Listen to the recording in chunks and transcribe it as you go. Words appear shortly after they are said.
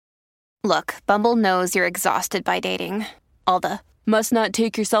Look, Bumble knows you're exhausted by dating. All the must not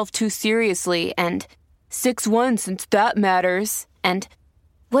take yourself too seriously and 6'1" since that matters. And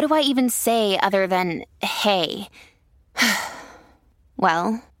what do I even say other than hey?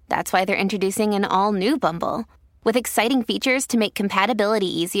 Well, that's why they're introducing an all-new Bumble with exciting features to make compatibility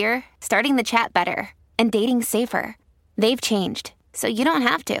easier, starting the chat better, and dating safer. They've changed, so you don't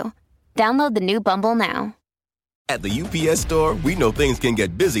have to. Download the new Bumble now. At the UPS Store, we know things can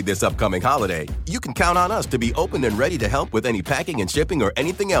get busy this upcoming holiday. You can count on us to be open and ready to help with any packing and shipping or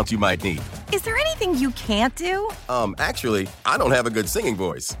anything else you might need. Is there anything you can't do? Actually, I don't have a good singing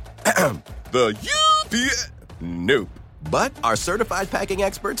voice. The UPS... Nope. But our certified packing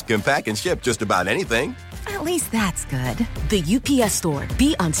experts can pack and ship just about anything. At least that's good. The UPS Store.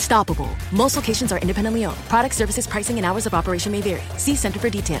 Be unstoppable. Most locations are independently owned. Product services, pricing, and hours of operation may vary. See Center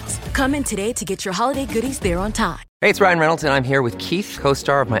for details. Come in today to get your holiday goodies there on time. Hey, it's Ryan Reynolds, and I'm here with Keith,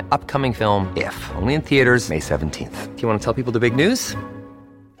 co-star of my upcoming film, If, only in theaters May 17th. Do you want to tell people the big news?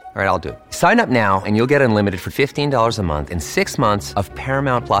 All right, I'll do it. Sign up now and you'll get unlimited for $15 a month and 6 months of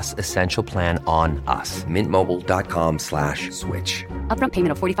Paramount Plus Essential Plan on us. MintMobile.com/switch. Upfront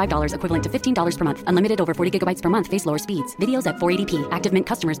payment of $45 equivalent to $15 per month. Unlimited over 40 gigabytes per month. Face lower speeds. Videos at 480p. Active Mint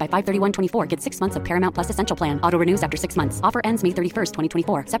customers by 531.24 get 6 months of Paramount Plus Essential Plan. Auto renews after 6 months. Offer ends May 31st,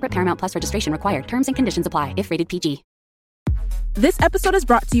 2024. Separate Paramount Plus registration required. Terms and conditions apply if rated PG. This episode is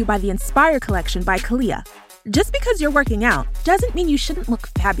brought to you by the Inspire Collection by Kalia. Just because you're working out doesn't mean you shouldn't look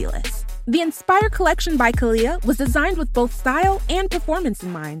fabulous. The Inspire Collection by Kalia was designed with both style and performance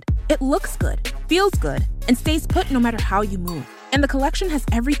in mind. It looks good, feels good, and stays put no matter how you move. And the collection has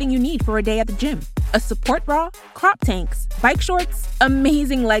everything you need for a day at the gym. A support bra, crop tanks, bike shorts,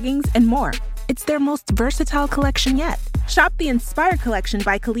 amazing leggings, and more. It's their most versatile collection yet. Shop the Inspire Collection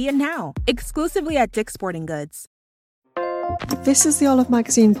by Kalia now, exclusively at Dick's Sporting Goods. This is the Olive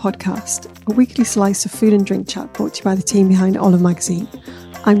Magazine podcast, a weekly slice of food and drink chat brought to you by the team behind Olive Magazine.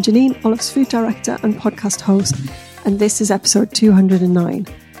 I'm Janine, Olive's food director and podcast host, and this is episode 209.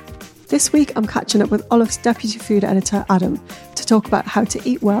 This week I'm catching up with Olive's deputy food editor, Adam, to talk about how to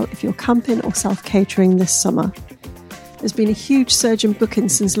eat well if you're camping or self-catering this summer. There's been a huge surge in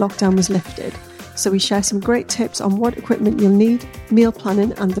bookings since lockdown was lifted, so we share some great tips on what equipment you'll need, meal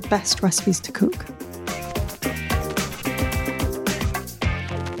planning, and the best recipes to cook.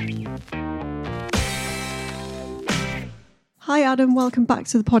 Hi Adam, welcome back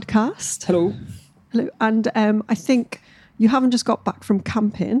to the podcast. Hello. Hello, and I think you haven't just got back from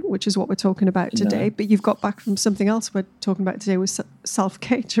camping, which is what we're talking about today, but you've got back from something else we're talking about today, was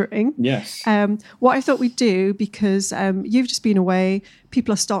self-catering. Yes. What I thought we'd do, because you've just been away,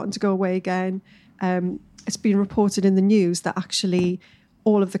 people are starting to go away again. It's been reported in the news that actually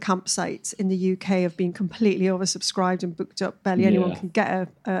all of the campsites in the UK have been completely oversubscribed and booked up. Barely anyone can get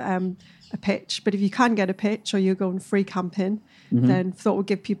a pitch, but if you can get a pitch or you're going free camping, then thought we'd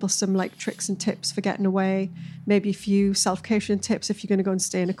give people some like tricks and tips for getting away, maybe a few self-catering tips if you're going to go and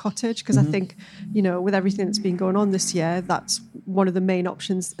stay in a cottage, because I think, you know, with everything that's been going on this year, that's one of the main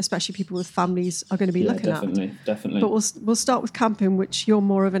options, especially people with families are going to be looking at. Definitely. But we'll start with camping, which you're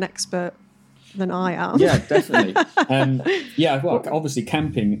more of an expert than I am. Yeah, definitely. Well, obviously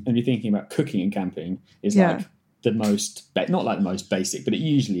camping, and you're thinking about cooking and camping is like the most, not like the most basic, but it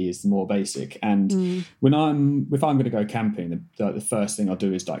usually is the more basic. And if I'm going to go camping, the first thing I'll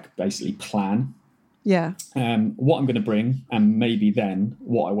do is like basically plan what I'm going to bring and maybe then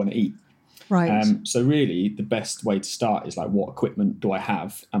what I want to eat. Right. So really the best way to start is like, what equipment do I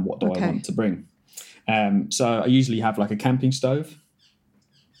have and what do I want to bring? So I usually have like a camping stove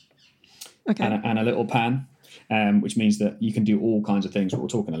and a little pan. Which means that you can do all kinds of things. We're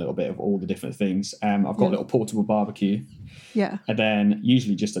talking a little bit of all the different things. I've got a little portable barbecue. Yeah. And then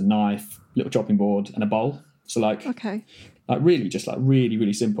usually just a knife, little chopping board and a bowl. So like really just like really,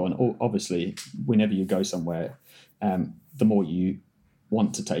 really simple. And obviously whenever you go somewhere, the more you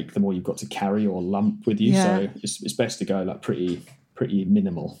want to take, the more you've got to carry or lump with you. So it's best to go like pretty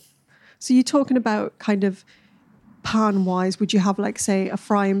minimal. So you're talking about kind of pan-wise, would you have like, say, a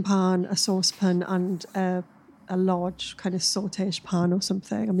frying pan, a saucepan and a large kind of sautéish pan or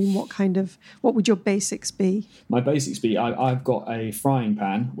something? I mean, what would your basics be? My basics be, I've got a frying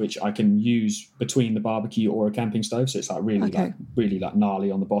pan which I can use between the barbecue or a camping stove, so it's like really gnarly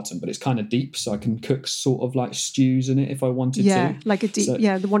on the bottom, but it's kind of deep, so I can cook sort of like stews in it if I wanted to. Like a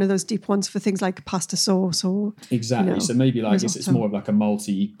deep, one of those deep ones for things like pasta sauce or exactly. You know, so maybe like it's more of like a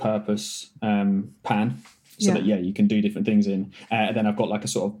multi-purpose pan, so that you can do different things in. And then I've got like a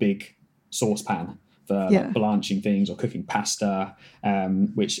sort of big saucepan for like blanching things or cooking pasta,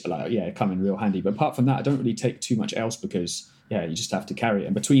 which come in real handy. But apart from that, I don't really take too much else because you just have to carry it.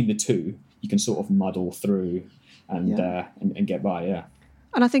 And between the two, you can sort of muddle through and get by. Yeah.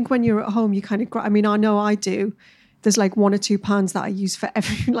 And I think when you're at home, you kind of, I know I do. There's like 1 or 2 pans that I use for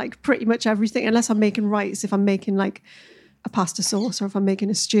pretty much everything, unless I'm making rice. If I'm making like a pasta sauce, or if I'm making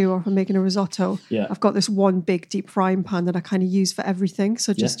a stew, or if I'm making a risotto, I've got this one big deep frying pan that I kind of use for everything.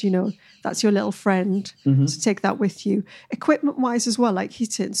 So just, that's your little friend. So take that with you. Equipment wise as well, like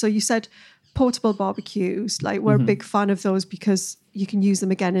heating. So you said portable barbecues, like we're a big fan of those because you can use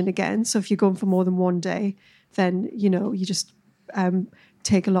them again and again. So if you're going for more than one day, then, you just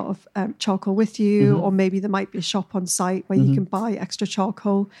take a lot of charcoal with you, or maybe there might be a shop on site where you can buy extra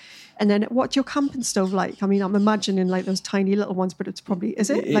charcoal. And then what's your camping stove like? I mean, I'm imagining like those tiny little ones, but it's probably, is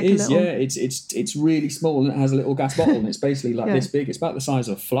it? Like is, it's really small, and it has a little gas bottle, and it's basically like this big. It's about the size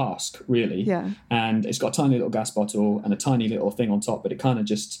of a flask, really. Yeah. And it's got a tiny little gas bottle and a tiny little thing on top, but it kind of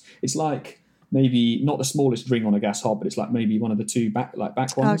just, it's like maybe not the smallest ring on a gas hob, but it's like maybe one of the two back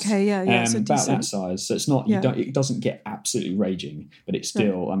ones. Okay, yeah. So about that size. So it's not, it doesn't get absolutely raging, but it's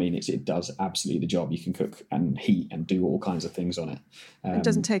still, it does absolutely the job. You can cook and heat and do all kinds of things on it. It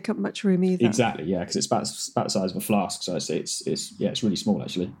doesn't take up much room either. Exactly, yeah, because it's about the size of a flask. So it's really small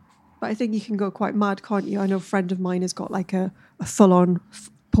actually. But I think you can go quite mad, can't you? I know a friend of mine has got like a full-on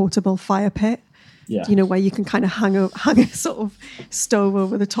portable fire pit. Yeah. Where you can kind of hang a sort of stove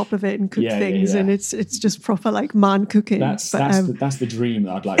over the top of it and cook things, and it's just proper like man cooking. That's the dream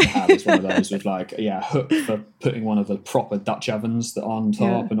that I'd like to have. Is one of those with like hook for putting one of the proper Dutch ovens that on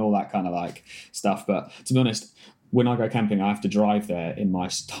top and all that kind of like stuff. But to be honest, when I go camping, I have to drive there in my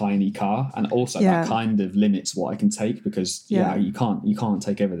tiny car, and also that kind of limits what I can take because you can't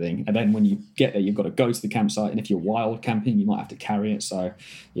take everything. And then when you get there, you've got to go to the campsite, and if you're wild camping, you might have to carry it. So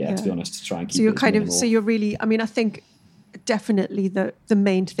to be honest, to try and keep. So you're really. I mean, I think definitely the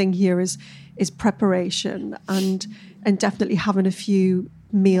main thing here is preparation and definitely having a few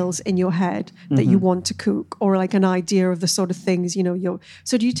meals in your head that you want to cook, or like an idea of the sort of things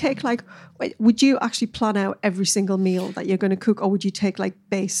so do you take would you actually plan out every single meal that you're going to cook, or would you take like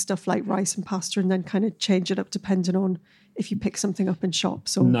base stuff like rice and pasta and then kind of change it up depending on if you pick something up in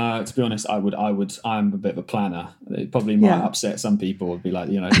shops? Or no, to be honest, I'm a bit of a planner. It probably might upset some people. Would be like,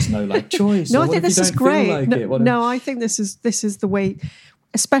 there's no like choice. No, I think this is great. No, I think this is the way,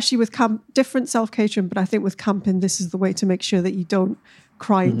 especially with different self-catering, but I think with camping, this is the way to make sure that you don't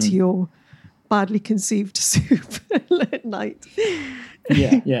cry into your badly conceived soup at night.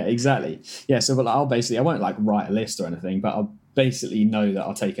 yeah, exactly. Yeah, so I won't like write a list or anything, but I'll basically know that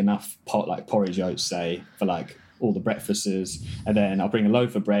I'll take enough porridge oats, say, for like all the breakfasts, and then I'll bring a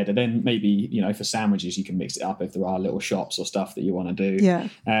loaf of bread, and then maybe, for sandwiches you can mix it up if there are little shops or stuff that you want to do. Yeah.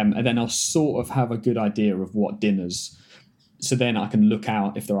 And then I'll sort of have a good idea of what dinners, so then I can look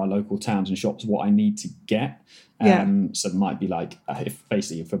out if there are local towns and shops what I need to get. So it might be like, if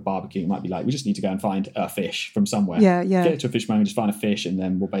basically for barbecue, it might be like, we just need to go and find a fish from somewhere. Get to a fish market, just find a fish, and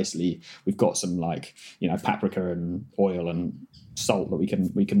then we've got some like, paprika and oil and salt that we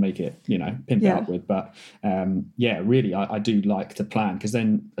can make it, pimp it up with. But really, I do like to plan, because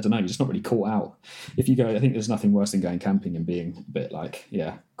then, I don't know, you're just not really caught out. If you go, I think there's nothing worse than going camping and being a bit like,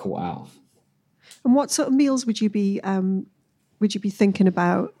 caught out. And what sort of meals would you be thinking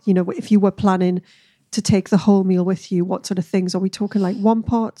about, if you were planning to take the whole meal with you? What sort of things? Are we talking like one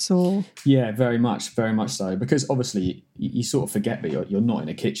pots or? Yeah, very much so. Because obviously you sort of forget that you're not in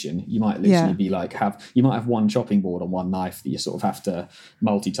a kitchen. You might literally be like you might have one chopping board and one knife that you sort of have to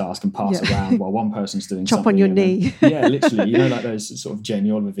multitask and pass around while one person's doing chop something. On your knee. Then, literally. Like those sort of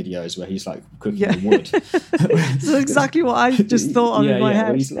Jamie Oliver videos where he's like cooking the wood. That's exactly what I just thought of in my head.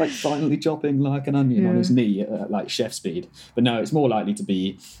 Well, he's like finally chopping like an onion on his knee at like chef speed. But no, it's more likely to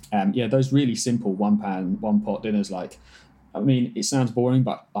be those really simple one pot dinners. Like, I mean, it sounds boring,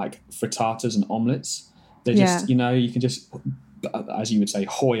 but like frittatas and omelettes, they're just, you can just, as you would say,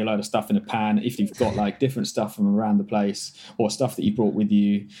 hoy a load of stuff in a pan. If you've got like different stuff from around the place or stuff that you brought with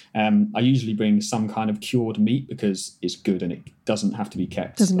you, I usually bring some kind of cured meat because it's good and it doesn't have to be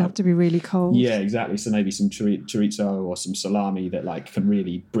kept. Doesn't have to be really cold. Yeah, exactly. So maybe some chorizo or some salami that like can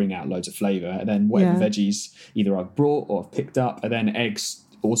really bring out loads of flavour. And then whatever veggies either I've brought or I've picked up, and then eggs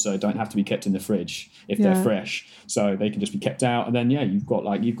also don't have to be kept in the fridge if they're fresh, so they can just be kept out, and then you've got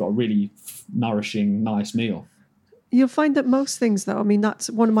a really nourishing, nice meal. You'll find that most things, though, I mean,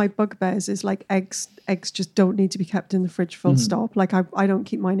 that's one of my bugbears is like eggs just don't need to be kept in the fridge, full stop. Like I don't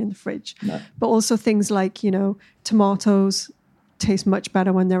keep mine in the fridge. No. But also things like, tomatoes taste much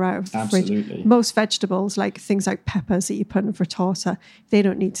better when they're out of the fridge. Most vegetables, like things like peppers that you put in frittata, they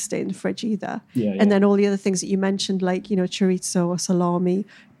don't need to stay in the fridge either. And then all the other things that you mentioned, like, chorizo or salami,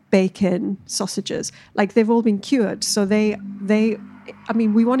 bacon, sausages, like they've all been cured. So they, I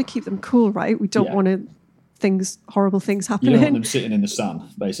mean, we want to keep them cool, right? We don't want to horrible things happening. You don't want them sitting in the sun,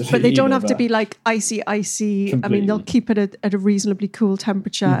 basically. But they don't have to be like icy. Completely. I mean, they'll keep it at a reasonably cool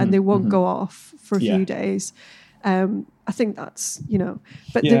temperature and they won't go off for a few days. I think that's,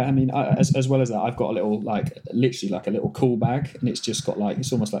 but yeah, I mean, as well as that, I've got a little, literally a little cool bag, and it's just got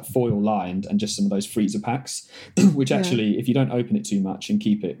it's almost like foil lined and just some of those freezer packs, which actually, if you don't open it too much and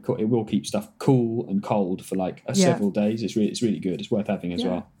keep it will keep stuff cool and cold for several days. It's really good. It's worth having as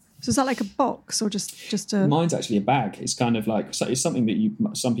well. So is that like a box or just a... Mine's actually a bag. It's kind of it's something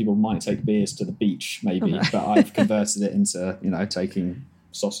that some people might take beers to the beach maybe, but I've converted it into, taking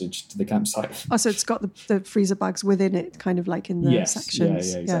sausage to the campsite. Oh, so it's got the freezer bags within it, kind of like in the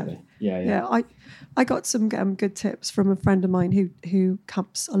sections. Yeah, exactly. Yeah. I got some good tips from a friend of mine who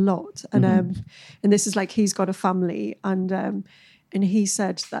camps a lot, and and this is he's got a family, and he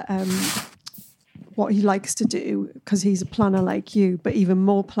said that what he likes to do, because he's a planner like you, but even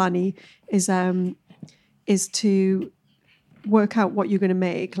more planny, is to work out what you're going to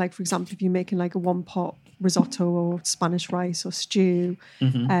make. Like, for example, if you're making a one pot risotto or Spanish rice or stew,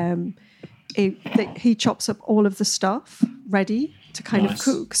 he chops up all of the stuff ready to kind of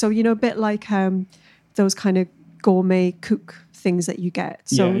cook. So, a bit like those kind of gourmet cook things that you get.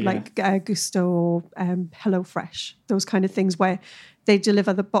 So Gusto or HelloFresh, those kind of things where they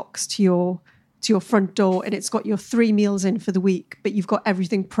deliver the box to your front door and it's got your 3 meals in for the week, but you've got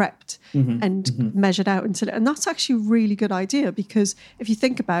everything prepped and measured out and that's actually a really good idea, because if you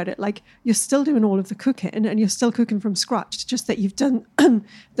think about it, you're still doing all of the cooking and you're still cooking from scratch. It's just that you've done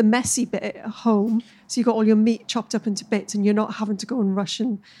the messy bit at home, so you've got all your meat chopped up into bits and you're not having to go and rush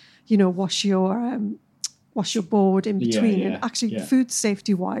and wash your board in between. And actually, food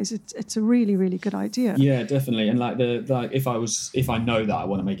safety wise, it's a really, really good idea. Yeah, definitely. And if I know that I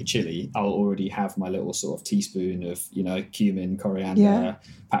want to make a chili, I'll already have my little sort of teaspoon of cumin, coriander,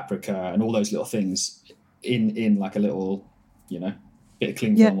 paprika, and all those little things in like a little bit of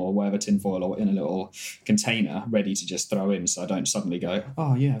cling film or whatever, tin foil, or in a little container ready to just throw in, so I don't suddenly go,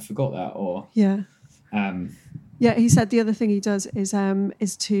 oh yeah, I forgot that. Or he said the other thing he does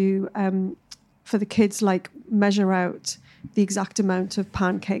is to for the kids, measure out the exact amount of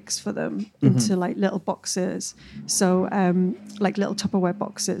pancakes for them into little boxes. So little Tupperware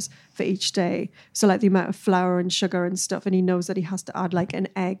boxes for each day. So the amount of flour and sugar and stuff. And he knows that he has to add an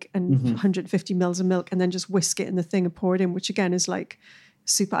egg and 150 mils of milk and then just whisk it in the thing and pour it in, which again is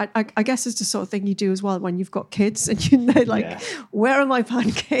super. I guess it's the sort of thing you do as well when you've got kids and they're where are my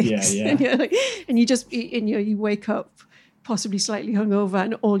pancakes? And you just eat, and you wake up possibly slightly hungover,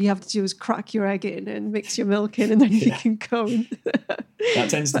 and all you have to do is crack your egg in and mix your milk in, and then you can go. That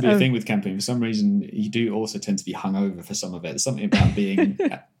tends to be a thing with camping. For some reason, you do also tend to be hungover for some of it. There's something about being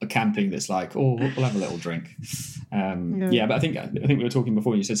a camping that's we'll have a little drink. But I think we were talking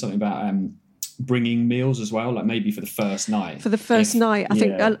before. You said something about bringing meals as well, maybe for the first night. For the first night, I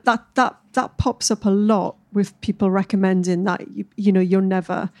think that pops up a lot with people recommending that you're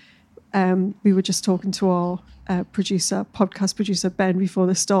never. We were just talking to our podcast producer Ben before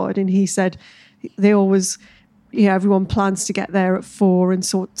this started, and he said they always, everyone plans to get there at 4 and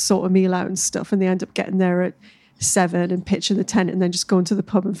sort a meal out and stuff, and they end up getting there at 7 and pitching the tent and then just going to the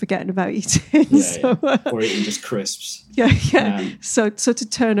pub and forgetting about eating. Or eating just crisps. So to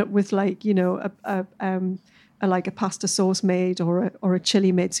turn up with a pasta sauce made or a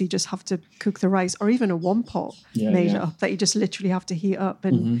chili made, so you just have to cook the rice, or even a one pot made up that you just literally have to heat up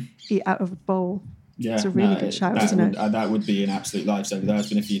and eat out of a bowl. Yeah, it's a really good shout, isn't it? That would be an absolute lifesaver. There's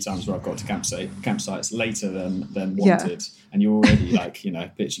been a few times where I've got to campsites later than wanted, and you're already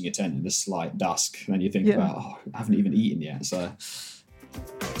pitching your tent in the slight dusk, and then you think about, I haven't even eaten yet. So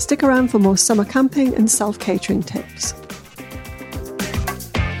stick around for more summer camping and self-catering tips.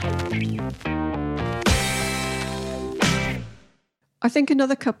 I think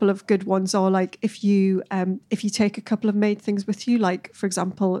another couple of good ones are if you take a couple of made things with you, for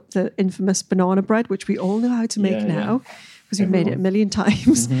example, the infamous banana bread, which we all know how to make now because we've made it a million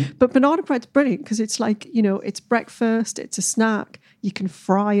times. But banana bread's brilliant because it's it's breakfast, it's a snack. You can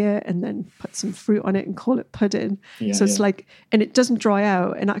fry it and then put some fruit on it and call it pudding. So it's and it doesn't dry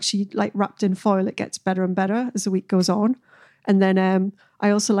out, and actually wrapped in foil, it gets better and better as the week goes on. And then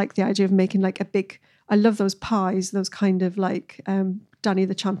I also like the idea of making a big. I love those pies, those kind of Danny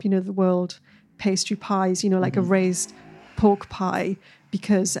the Champion of the World pastry pies, a raised pork pie,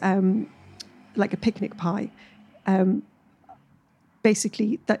 because a picnic pie.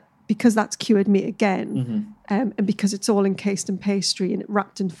 Basically, because that's cured meat again, and because it's all encased in pastry and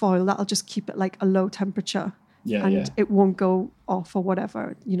wrapped in foil, that'll just keep it a low temperature it won't go off or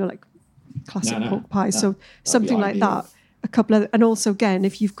whatever, like classic pork pie. So something like that. A couple of, and also again,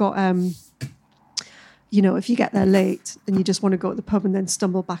 if you've got, if you get there late and you just want to go to the pub and then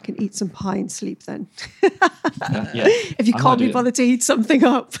stumble back and eat some pie and sleep, then if you can't be bothered to heat something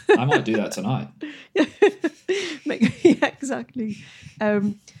up, I might do that tonight. Yeah, exactly.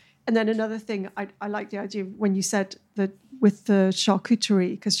 And then another thing, I like the idea of when you said that with the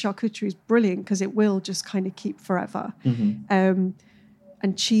charcuterie, because charcuterie is brilliant because it will just kind of keep forever. And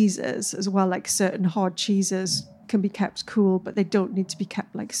cheeses as well, like certain hard cheeses can be kept cool, but they don't need to be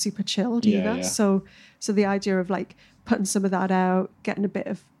kept like super chilled either. Yeah. So the idea of like putting some of that out, getting a bit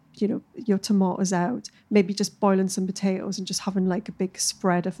of, your tomatoes out, maybe just boiling some potatoes and just having like a big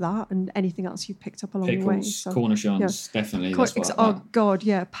spread of that and anything else you picked up along the way. So, cornichons, definitely. God,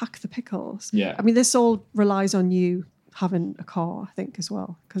 yeah, pack the pickles. Yeah. I mean, this all relies on you having a car, I think, as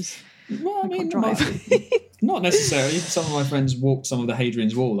well, because I can't drive. Not necessarily. Some of my friends walked some of the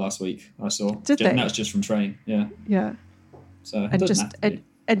Hadrian's Wall last week, I saw. Did they? And that was just from train, yeah. Yeah. So it doesn't have to be.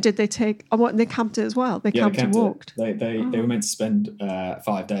 And did they take? And they camped it as well. They camped and walked. They were meant to spend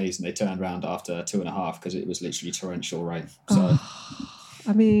 5 days, and they turned around after 2.5 because it was literally torrential rain. So,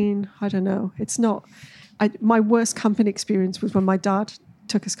 I mean, I don't know. It's not. My worst camping experience was when my dad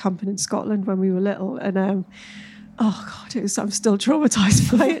took us camping in Scotland when we were little, and oh God, I'm still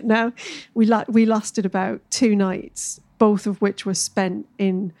traumatized by it now. We lasted about 2 nights, both of which were spent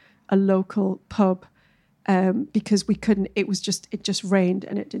in a local pub. Because we couldn't, it just rained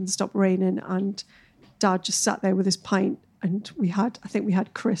and it didn't stop raining, and Dad just sat there with his pint, and I think we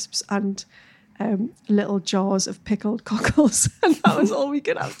had crisps and little jars of pickled cockles, and that was all we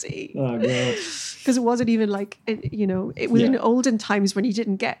could have to eat. Oh God! Because it wasn't even like it was in olden times when you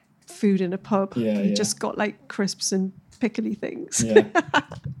didn't get food in a pub. You just got like crisps and pickly things. Yeah.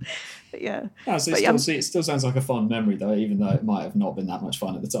 But yeah. So it still sounds like a fond memory though, even though it might have not been that much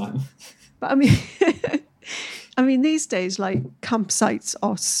fun at the time. But I mean, these days, like campsites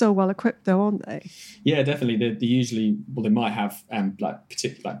are so well equipped, though, aren't they? Yeah, definitely. They usually, they might have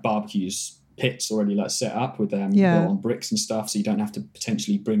particular barbecues pits already set up with built on bricks and stuff, so you don't have to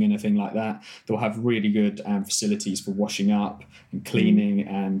potentially bring anything like that. They'll have really good facilities for washing up and cleaning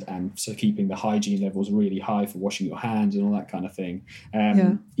and so keeping the hygiene levels really high for washing your hands and all that kind of thing. There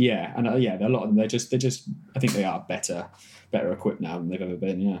are a lot of them. They're just I think they are better equipped now than they've ever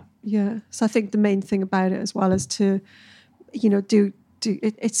been. Yeah. So I think the main thing about it as well is to, do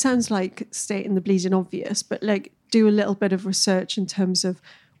it sounds like stating the bleeding obvious, but like do a little bit of research in terms of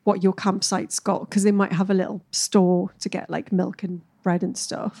what your campsite's got, because they might have a little store to get like milk and bread and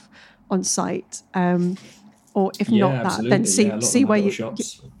stuff on site. Or if not that, then see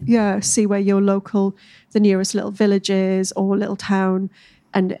where your local, the nearest little villages or little town.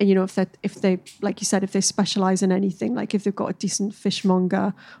 And if they like you said, if they specialize in anything, like if they've got a decent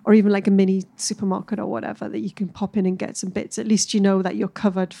fishmonger or even like a mini supermarket or whatever that you can pop in and get some bits, at least you know that you're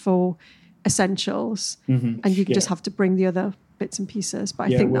covered for essentials, and you can just have to bring the other bits and pieces.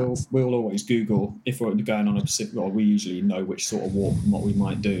 But I think we'll always Google if we're going on a Pacific. Well, we usually know which sort of walk and what we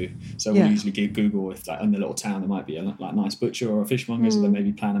might do, so we'll usually Google if like in the little town there might be a nice butcher or a fishmonger, so then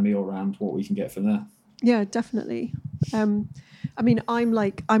maybe plan a meal around what we can get from there. Yeah, definitely. I mean, I'm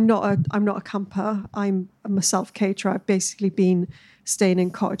not a camper. I'm a self-caterer. I've basically been staying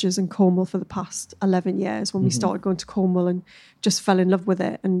in cottages in Cornwall for the past 11 years when we started going to Cornwall, and just fell in love with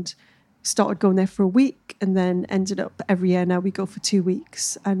it and started going there for a week, and then ended up every year now we go for 2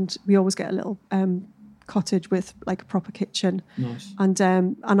 weeks, and we always get a little cottage with like a proper kitchen. Nice. And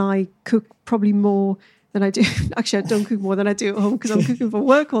I cook probably more than I do. Actually, I don't cook more than I do at home because I'm cooking for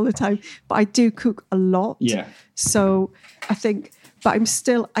work all the time. But I do cook a lot. Yeah. So I think, but I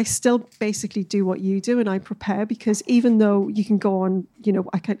still basically do what you do, and I prepare, because even though you can go on,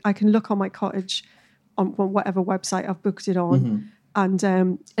 I can look on my cottage on whatever website I've booked it on, and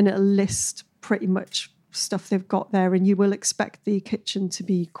it'll list pretty much stuff they've got there, and you will expect the kitchen to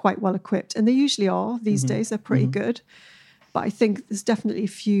be quite well equipped, and they usually are these days. They're pretty good. But I think there's definitely a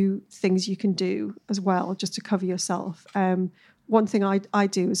few things you can do as well just to cover yourself. One thing I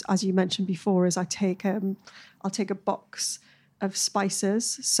do is, as you mentioned before, is I'll take a box of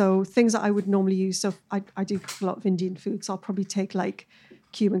spices. So things that I would normally use. So I do cook a lot of Indian food. So I'll probably take like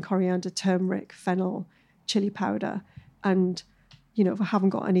cumin, coriander, turmeric, fennel, chili powder. And, if I haven't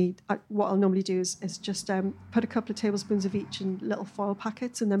got any, what I'll normally do is just put a couple of tablespoons of each in little foil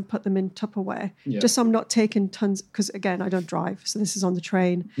packets and then put them in Tupperware. Yeah. Just so I'm not taking tons, because again, I don't drive. So this is on the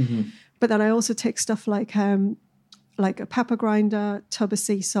train. But then I also take stuff like a pepper grinder, tub of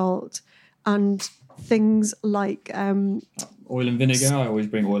sea salt, and things like Oil and vinegar. I always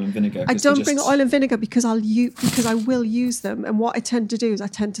bring oil and vinegar. I don't bring oil and vinegar because I will use them. And what I tend to do is I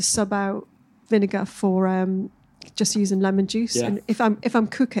tend to sub out vinegar for just using lemon juice. Yeah. And if I'm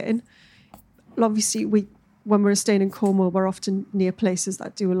cooking, obviously when we're staying in Cornwall, we're often near places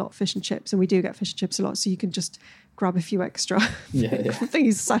that do a lot of fish and chips, and we do get fish and chips a lot. So you can just grab a few extra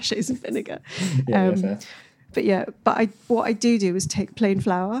things, sachets of vinegar. What I do is take plain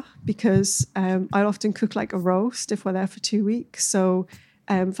flour, because I often cook like a roast if we're there for 2 weeks. So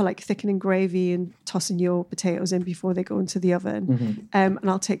for like thickening gravy and tossing your potatoes in before they go into the oven. And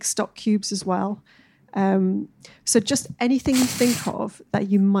I'll take stock cubes as well. So just anything you think of that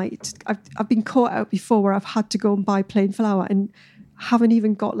you might... I've been caught out before where I've had to go and buy plain flour and haven't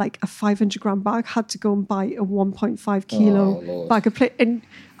even got like a 500 gram bag, had to go and buy a 1.5 kilo bag of plain. And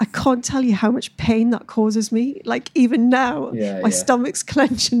I can't tell you how much pain that causes me. Like even now, my stomach's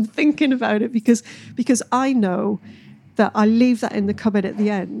clenching thinking about it, because I know that I leave that in the cupboard at the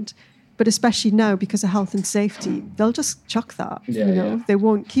end. But especially now, because of health and safety, they'll just chuck that. They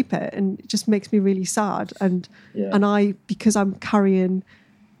won't keep it, and it just makes me really sad. And I, because I'm carrying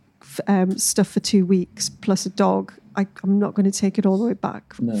stuff for 2 weeks plus a dog, I'm not going to take it all the way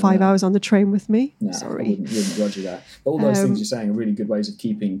back 5 hours on the train with me. No, sorry. I wouldn't grudge you that. All those things you're saying are really good ways of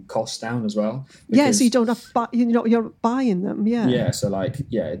keeping costs down as well. So you don't have you're buying them. So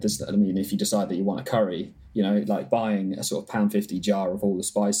if you decide that you want a curry, like buying a sort of £1.50 jar of all the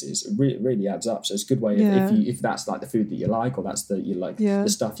spices, it really adds up. So it's a good way if that's like the food that you like, or that's the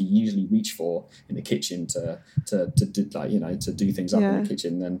stuff you usually reach for in the kitchen to do things up in the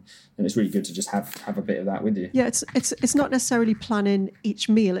kitchen, then it's really good to just have a bit of that with you. Yeah, it's not necessarily planning each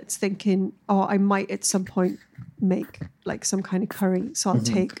meal. It's thinking, I might at some point make like some kind of curry, so I'll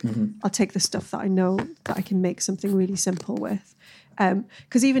take the stuff that I know that I can make something really simple with.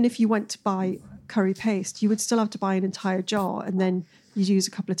 Because even if you went to buy curry paste, you would still have to buy an entire jar, and then you'd use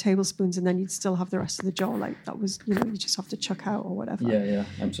a couple of tablespoons, and then you'd still have the rest of the jar. Like that was, you just have to chuck out or whatever. Yeah,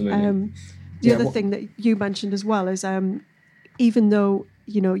 absolutely. The other thing that you mentioned as well is even though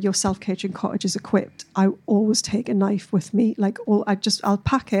your self-catering cottage is equipped, I always take a knife with me. I'll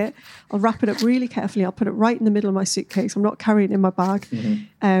pack it, I'll wrap it up really carefully, I'll put it right in the middle of my suitcase. I'm not carrying it in my bag.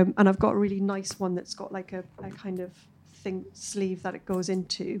 And I've got a really nice one that's got like a kind of sleeve that it goes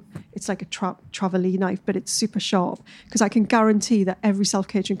into. It's like a travel-y knife, but it's super sharp, because I can guarantee that every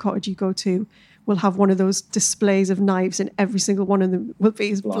self-catering cottage you go to will have one of those displays of knives, and every single one of them will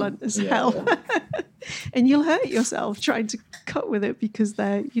be as blunt as hell. And you'll hurt yourself trying to cut with it, because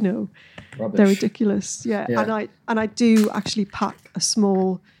they're rubbish. They're ridiculous. And I do actually pack a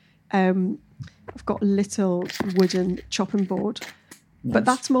small I've got a little wooden chopping board. Nice. But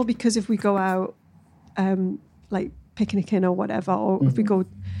that's more because if we go out like picnicking or whatever, or if we go,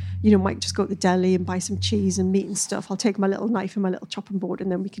 might just go to the deli and buy some cheese and meat and stuff, I'll take my little knife and my little chopping board,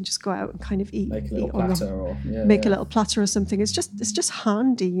 and then we can just go out and kind of make a little platter a little platter or something. It's just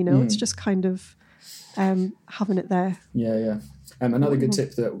handy, It's just kind of having it there. Another good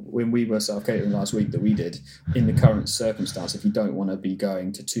tip that when we were self-catering last week that we did, in the current circumstance, if you don't want to be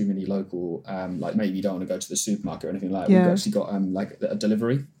going to too many local, like maybe you don't want to go to the supermarket or anything like that, we've actually got like a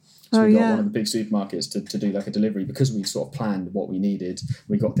delivery. So we got one of the big supermarkets to do like a delivery, because we sort of planned what we needed.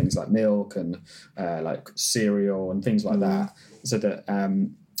 We got things like milk and like cereal and things like that, so that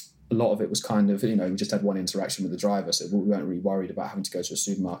a lot of it was kind of, we just had one interaction with the driver, so we weren't really worried about having to go to a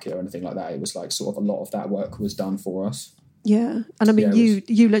supermarket or anything like that. It was like sort of a lot of that work was done for us. Yeah, and I mean,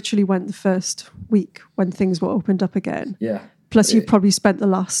 you literally went the first week when things were opened up again. Yeah. Plus, you've probably spent the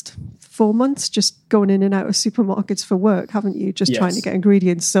last 4 months just going in and out of supermarkets for work, haven't you? Just trying to get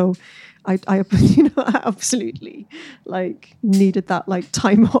ingredients. So I absolutely needed that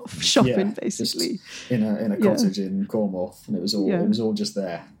time off shopping, basically. In a cottage in Cornwall, and it was all just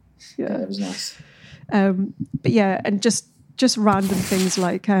there. Yeah, it was nice. And just random things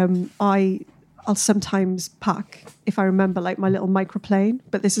like I'll sometimes pack, if I remember, like my little microplane.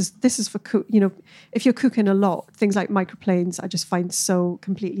 But this is for if you're cooking a lot, things like microplanes I just find so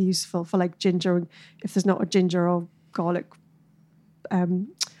completely useful for like ginger, and if there's not a ginger or garlic.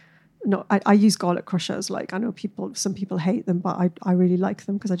 I use garlic crushers. Like I know some people hate them, but I really like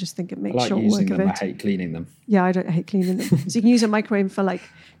them because I just think it makes short work of it. I hate cleaning them. Yeah, I hate cleaning them. So you can use a microwave for like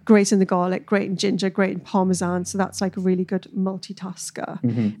grating the garlic, grating ginger, grating parmesan. So that's like a really good multitasker.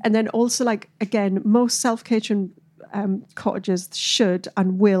 And then also again, most self-catering cottages should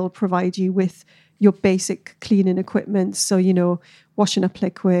and will provide you with your basic cleaning equipment. So, washing up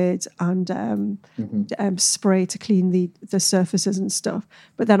liquid and spray to clean the surfaces and stuff.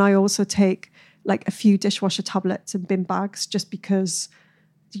 But then I also take like a few dishwasher tablets and bin bags, just because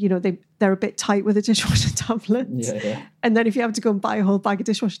they're a bit tight with the dishwasher tablets. Yeah. And then if you have to go and buy a whole bag of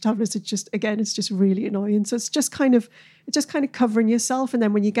dishwasher tablets, it's just really annoying. So it's just kind of covering yourself. And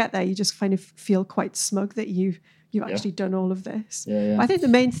then when you get there, you just kind of feel quite smug that you've actually done all of this. Yeah. I think the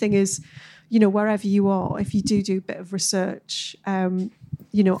main thing is, wherever you are, if you do a bit of research, I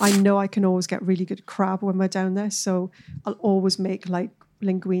know I can always get really good crab when we're down there. So I'll always make like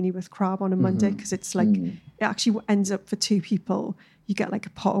linguine with crab on a Monday, because it's like, it actually ends up for 2 people. You get like a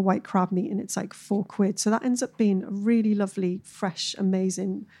pot of white crab meat and it's like £4. So that ends up being a really lovely, fresh,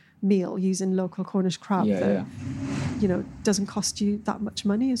 amazing meal using local Cornish crab doesn't cost you that much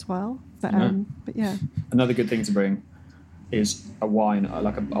money as well. But yeah. Another good thing to bring is a wine,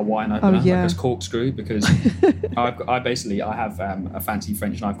 like a wine opener, like a corkscrew, because I have a fancy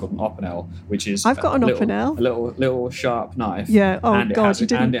French knife called an opinel, which is I've got an opinel, a little sharp knife. Yeah. Oh and God,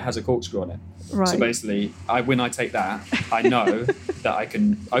 it has a corkscrew on it. Right. So basically, when I take that, I know that I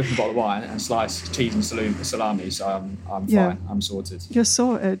can open a bottle of wine and slice cheese and salami. So I'm fine. I'm sorted. You're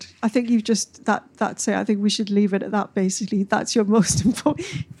sorted. I think you've just that's it. I think we should leave it at that. Basically, that's your most important.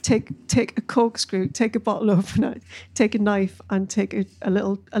 Take a corkscrew, take a bottle opener, take a knife, and take a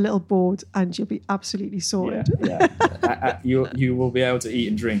little board, and you'll be absolutely sorted. Yeah. You will be able to eat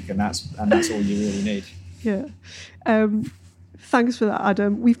and drink, and that's all you really need. Yeah. Thanks for that,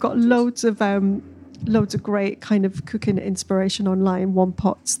 Adam. We've got loads of great kind of cooking inspiration online, one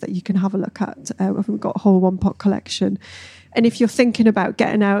pots that you can have a look at. We've got a whole one pot collection. And if you're thinking about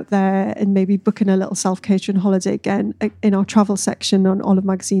getting out there and maybe booking a little self-catering holiday again, in our travel section on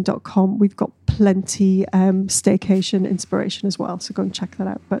olivemagazine.com, we've got plenty staycation inspiration as well. So go and check that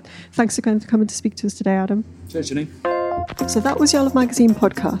out. But thanks again for coming to speak to us today, Adam. Cheers, Janine. So that was the Olive Magazine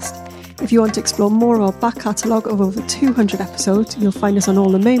podcast. If you want to explore more of our back catalogue of over 200 episodes, you'll find us on all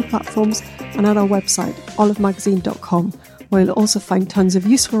the main platforms and at our website, olivemagazine.com, where you'll also find tons of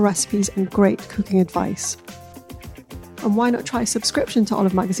useful recipes and great cooking advice. And why not try a subscription to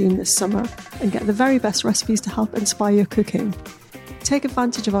Olive Magazine this summer and get the very best recipes to help inspire your cooking? Take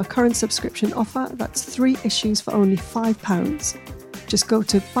advantage of our current subscription offer. That's 3 issues for only £5. Just go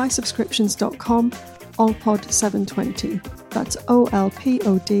to buysubscriptions.com, olpod720. That's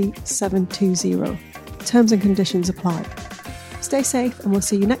OLPOD 720. Terms and conditions apply. Stay safe, and we'll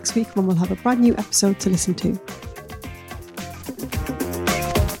see you next week when we'll have a brand new episode to listen to.